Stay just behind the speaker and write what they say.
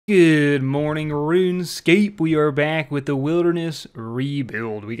Good morning, Runescape. We are back with the Wilderness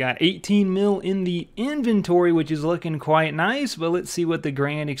Rebuild. We got 18 mil in the inventory, which is looking quite nice, but let's see what the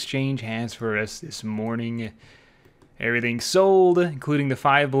Grand Exchange has for us this morning. Everything sold, including the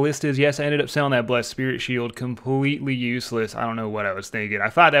 5 ballistas. Yes, I ended up selling that Blessed Spirit Shield. Completely useless. I don't know what I was thinking. I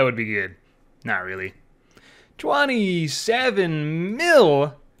thought that would be good. Not really. 27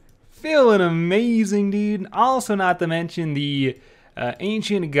 mil! Feeling amazing, dude. Also, not to mention the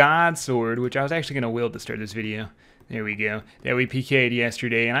Ancient God Sword, which I was actually going to wield to start this video. There we go. That we PK'd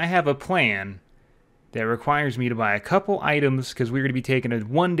yesterday. And I have a plan that requires me to buy a couple items because we're going to be taking a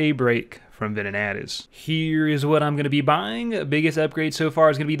one-day break from Venenatis. Here is what I'm going to be buying. Biggest upgrade so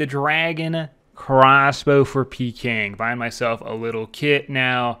far is going to be the Dragon Crossbow for pking. Buying myself a little kit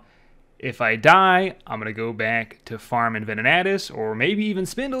now. If I die, I'm going to go back to farm in Venenatis, or maybe even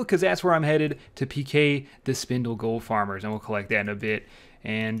Spindle, because that's where I'm headed to PK the Spindle Gold Farmers, and we'll collect that in a bit.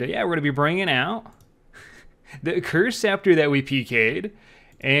 And yeah, we're going to be bringing out the Curse Scepter that we PK'd,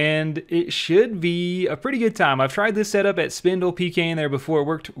 and it should be a pretty good time. I've tried this setup at Spindle PKing there before. It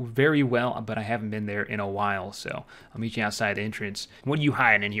worked very well, but I haven't been there in a while, so I'll meet you outside the entrance. What are you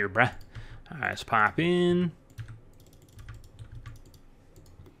hiding in here, bruh? All right, let's pop in.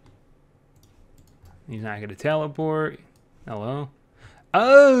 He's not going to teleport. Hello?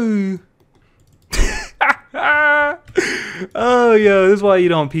 Oh! Oh, yo, this is why you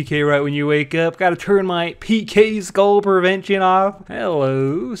don't PK right when you wake up. Got to turn my PK skull prevention off.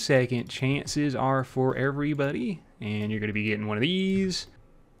 Hello. Second chances are for everybody. And you're going to be getting one of these.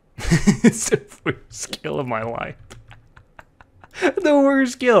 It's the worst skill of my life. The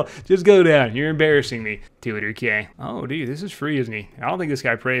worst skill. Just go down. You're embarrassing me. 200k. Oh, dude, this is free, isn't he? I don't think this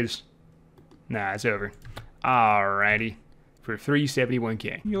guy prays. Nah, it's over. Alrighty. For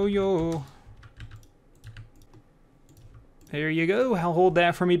 371k. Yo. There you go. I'll hold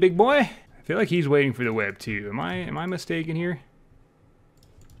that for me, big boy. I feel like he's waiting for the web too. Am I mistaken here?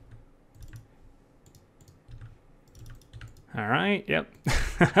 Alright, yep.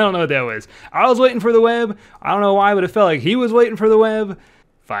 I don't know what that was. I was waiting for the web. I don't know why, but it felt like he was waiting for the web.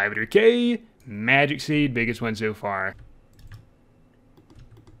 500k. Magic Seed, biggest one so far.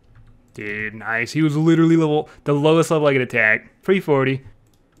 Dude, nice. He was literally the lowest level I could attack. 340.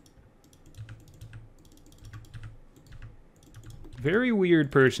 Very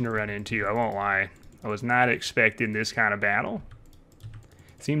weird person to run into, I won't lie. I was not expecting this kind of battle.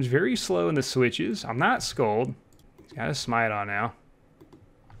 Seems very slow in the switches. I'm not skulled. He's got a smite on now.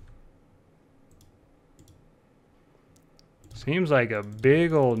 Seems like a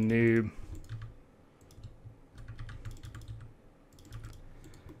big old noob.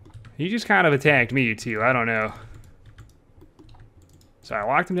 He just kind of attacked me too, I don't know. So I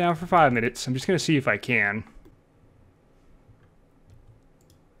locked him down for 5 minutes. I'm just going to see if I can.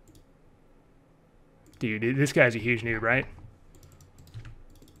 Dude, this guy's a huge noob, right?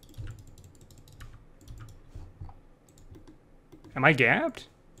 Am I gapped?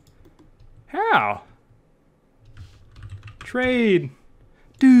 How? Trade.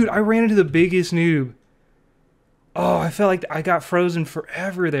 Dude, I ran into the biggest noob. Oh, I felt like I got frozen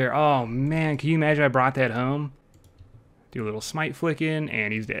forever there. Oh, man. Can you imagine I brought that home? Do a little smite flick in,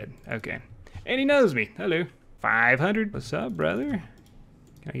 and he's dead. Okay. And he knows me. Hello. 500. What's up, brother?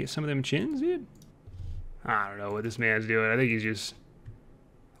 Can I get some of them chins, dude? I don't know what this man's doing. I think he's just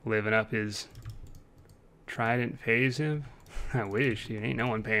living up his trident pays him. I wish. Dude, ain't no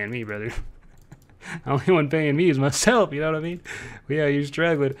one paying me, brother. The only one paying me is myself, you know what I mean? But yeah, you're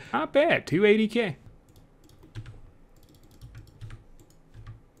struggling. Not bad. 280k.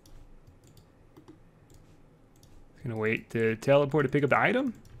 Gonna wait to teleport to pick up the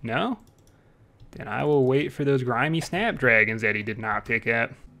item? No? Then I will wait for those grimy snapdragons that he did not pick up.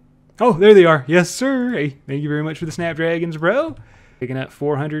 Oh, there they are. Yes, sir. Hey, thank you very much for the snapdragons, bro. Picking up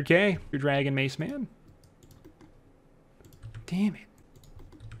 400k. Your dragon mace man. Damn it.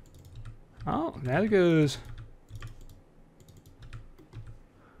 Oh, that goes.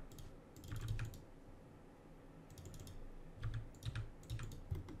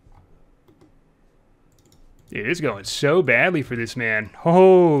 Dude, it's going so badly for this man.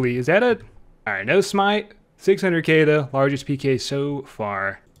 Holy, is that it? Alright, no smite. 600k though. Largest PK so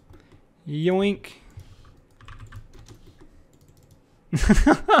far. Yoink.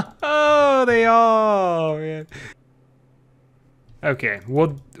 Oh, they all, man. Okay,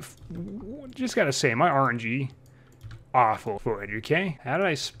 well, just gotta say, my RNG, awful. 400k. How did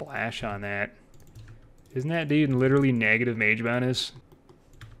I splash on that? Isn't that dude literally negative mage bonus?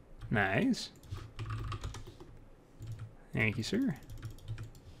 Nice. Thank you, sir.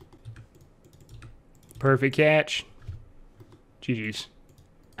 Perfect catch. GG's.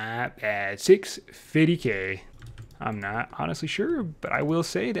 Not bad. 650k. I'm not honestly sure, but I will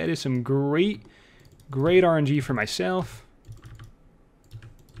say that is some great RNG for myself.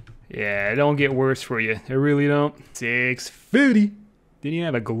 Yeah, it don't get worse for you. It really don't. 650. Didn't even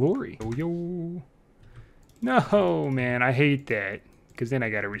have a glory. Oh, yo. No, man, I hate that. Because then I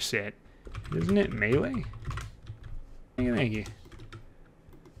gotta reset. Isn't it melee? Thank you.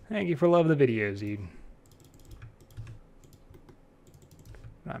 Thank you for loving the videos, dude.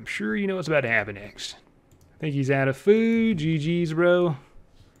 I'm sure you know what's about to happen next. I think he's out of food. GG's, bro.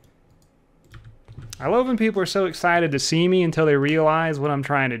 I love when people are so excited to see me until they realize what I'm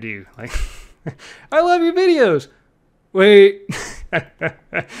trying to do. Like, I love your videos. Wait.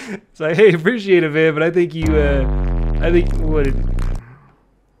 It's like, hey, appreciate it, man, but I think you, I think, what it...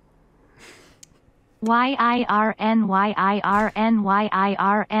 YIRN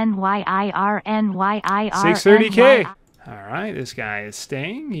 630k. Alright, this guy is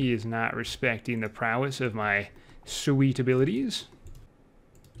staying. He is not respecting the prowess of my sweet abilities.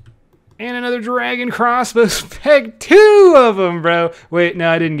 And another dragon crossbow spec. 2 of them, bro. Wait,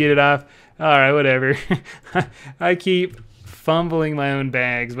 no, I didn't get it off. Alright, whatever. I keep fumbling my own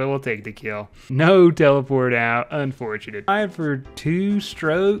bags, but we'll take the kill. No teleport out. Unfortunate. Tied for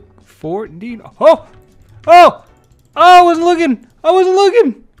 2-stroke 14. Oh! Oh! Oh! I wasn't looking! I wasn't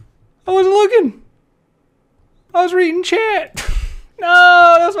looking! I wasn't looking! I was reading chat!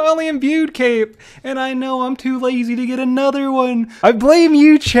 No, that's my only imbued cape, and I know I'm too lazy to get another one. I blame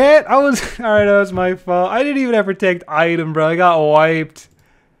you, chat. Alright, that was my fault. I didn't even have protect item, bro. I got wiped.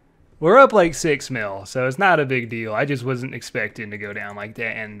 We're up like 6 mil, so it's not a big deal. I just wasn't expecting to go down like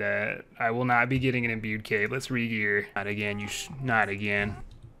that, and I will not be getting an imbued cape. Let's re-gear. Not again, not again.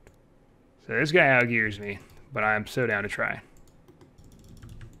 So this guy outgears me, but I'm so down to try.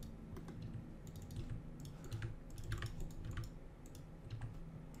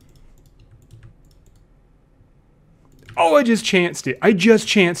 Oh, I just chanced it. I just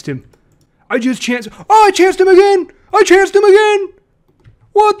chanced him. I just chanced. Oh, I chanced him again. I chanced him again.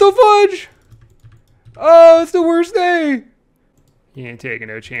 What the fudge? Oh, it's the worst day. You ain't taking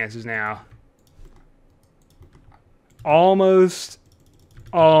no chances now. Almost,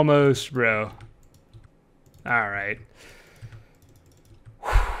 bro. All right.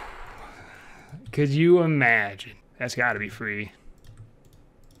 Could you imagine? That's got to be free.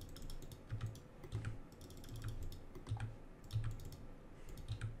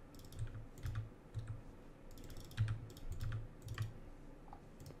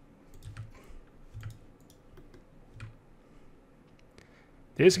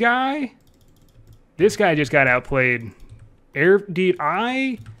 This guy just got outplayed. Dude,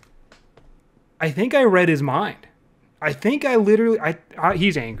 I think I read his mind. I think I literally,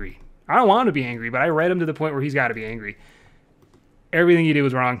 he's angry. I don't want him to be angry, but I read him to the point where he's got to be angry. Everything he did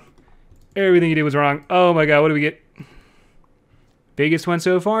was wrong. Everything he did was wrong. Oh my God, what do we get? Biggest one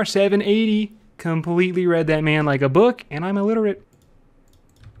so far, 780. Completely read that man like a book, and I'm illiterate.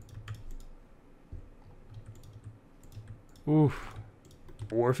 Oof.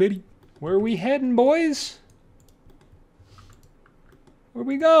 450. Where are we heading, boys? Where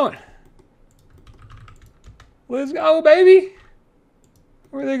we going? Let's go, baby.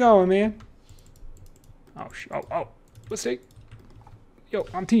 Where are they going, man? Oh. Let's see. Yo,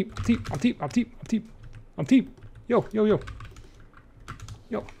 I'm team. Yo.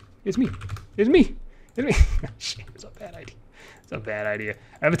 Yo, it's me. Shit, it's a bad idea. It's a bad idea.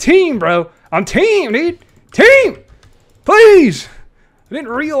 I have a team, bro. I'm team, dude. Team! Please! I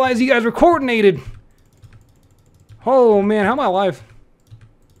didn't realize you guys were coordinated. Oh, man, how am I alive?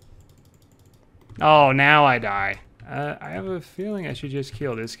 Oh, now I die. I have a feeling I should just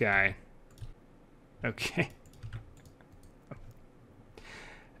kill this guy. Okay.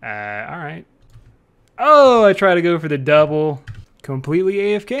 Alright. Oh, I try to go for the double. Completely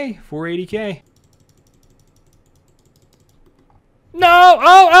AFK. 480k. No!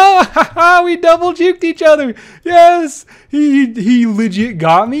 Oh! We double juked each other. Yes! He legit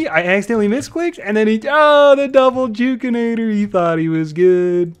got me. I accidentally misclicked, and then the double jukinator. He thought he was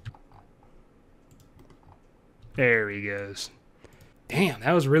good. There he goes. Damn,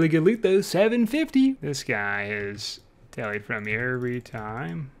 that was really good loot though. 750. This guy is tallied from me every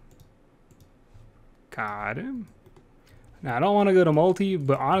time. Got him. Now, I don't want to go to multi,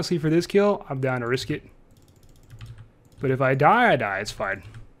 but honestly, for this kill, I'm down to risk it. But if I die, I die. It's fine.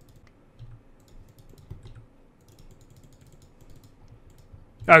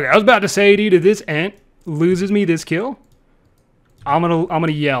 Okay, I was about to say, dude, if this ant loses me this kill, I'm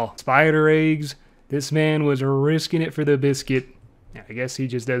gonna yell. Spider eggs. This man was risking it for the biscuit. Yeah, I guess he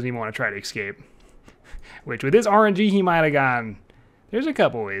just doesn't even want to try to escape. Which, with this RNG, he might have gotten There's a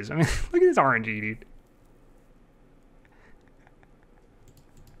couple ways. I mean, look at this RNG, dude.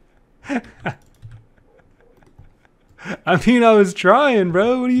 I mean, I was trying,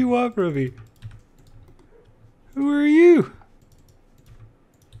 bro. What do you want from me? Who are you?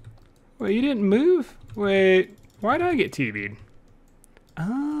 Wait, you didn't move? Wait, why did I get TV'd?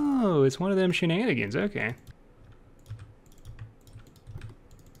 Oh, it's one of them shenanigans. Okay.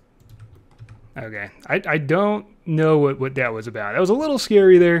 Okay. I don't know what that was about. That was a little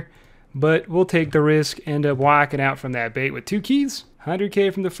scary there, but we'll take the risk. End up walking out from that bait with 2 keys.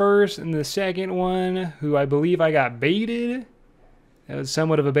 100K from the first, and the second one, who I believe I got baited. That was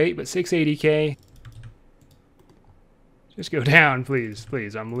somewhat of a bait, but 680K. Just go down, please,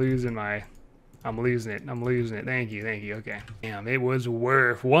 please. I'm losing it. I'm losing it. Thank you. Okay. Damn, it was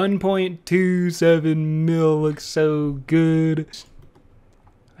worth 1.27 mil. Looks so good.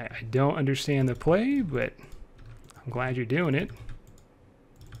 I don't understand the play, but I'm glad you're doing it.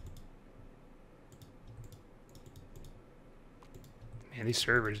 Man, these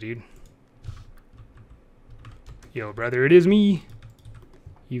servers, dude. Yo, brother, it is me.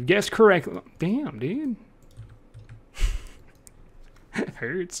 You've guessed correctly. Damn, dude.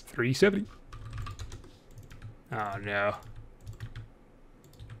 Hurts. 370. Oh, no.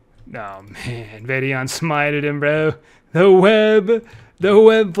 Oh, man. Vedion smited him, bro. The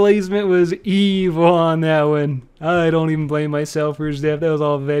web placement was evil on that one. I don't even blame myself for his death. That was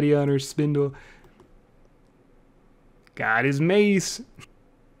all Vedion or Spindle. Got his mace.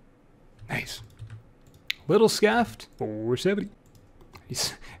 Nice. Little scuffed. 470.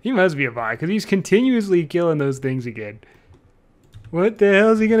 He must be a bot because he's continuously killing those things again. What the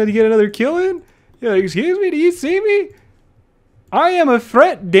hell is he going to get another kill in? Yeah, excuse me, do you see me? I am a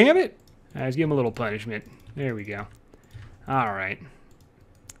threat, damn it. Let's give him a little punishment. There we go. All right.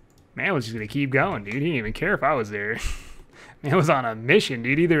 Man was just going to keep going, dude. He didn't even care if I was there. Man was on a mission,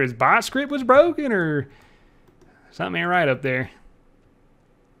 dude. Either his bot script was broken or something ain't right up there.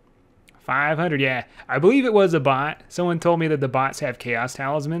 500, yeah. I believe it was a bot. Someone told me that the bots have chaos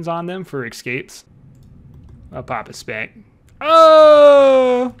talismans on them for escapes. I'll pop a spec.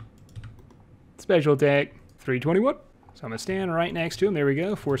 Oh! Special attack. 321. So I'm going to stand right next to him. There we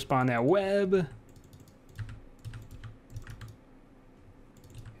go. Force spawn that web.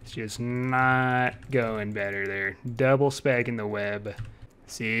 It's just not going better there. Double spec in the web.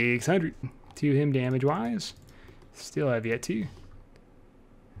 600 to him damage-wise. Still have yet to.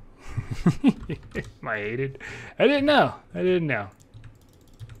 I hated. I didn't know.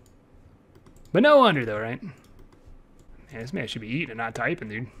 But no wonder, though, right? Man, this man should be eating and not typing,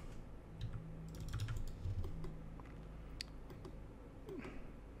 dude.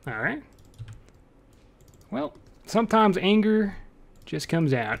 Alright. Well, sometimes anger just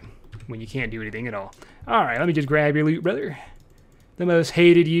comes out when you can't do anything at all. Alright, let me just grab your loot, brother. The most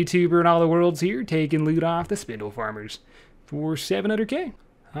hated YouTuber in all the world's here, taking loot off the Spindle farmers for 700K.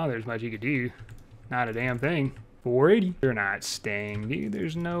 Oh, there's much you could do. Not a damn thing. 480. They're not staying, dude.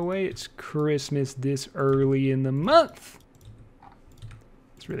 There's no way it's Christmas this early in the month.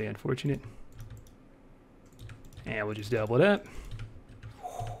 It's really unfortunate. And we'll just double it up.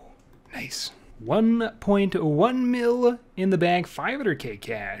 Nice. 1.1 mil in the bag. 500K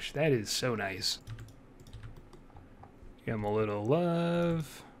cash. That is so nice. Give him a little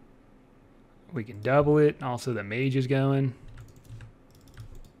love. We can double it. Also, the mage is going.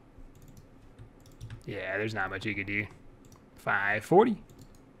 Yeah, there's not much you could do. 540.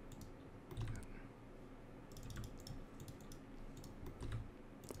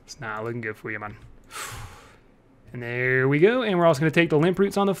 It's not looking good for you, man. And there we go. And we're also going to take the limp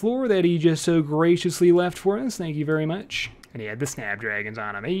roots on the floor that he just so graciously left for us. Thank you very much. And he had the snapdragons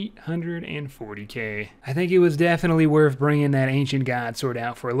on him. 840K. I think it was definitely worth bringing that ancient god sword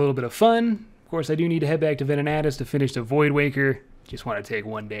out for a little bit of fun. Of course, I do need to head back to Venenatis to finish the Void Waker. Just want to take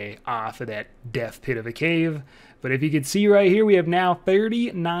one day off of that death pit of a cave. But if you could see right here, we have now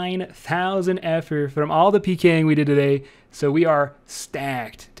 39,000 effort from all the pking we did today. So we are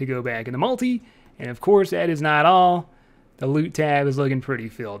stacked to go back in the multi. And of course, that is not all. The loot tab is looking pretty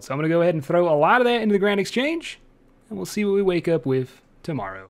filled. So I'm going to go ahead and throw a lot of that into the Grand Exchange. And we'll see what we wake up with tomorrow.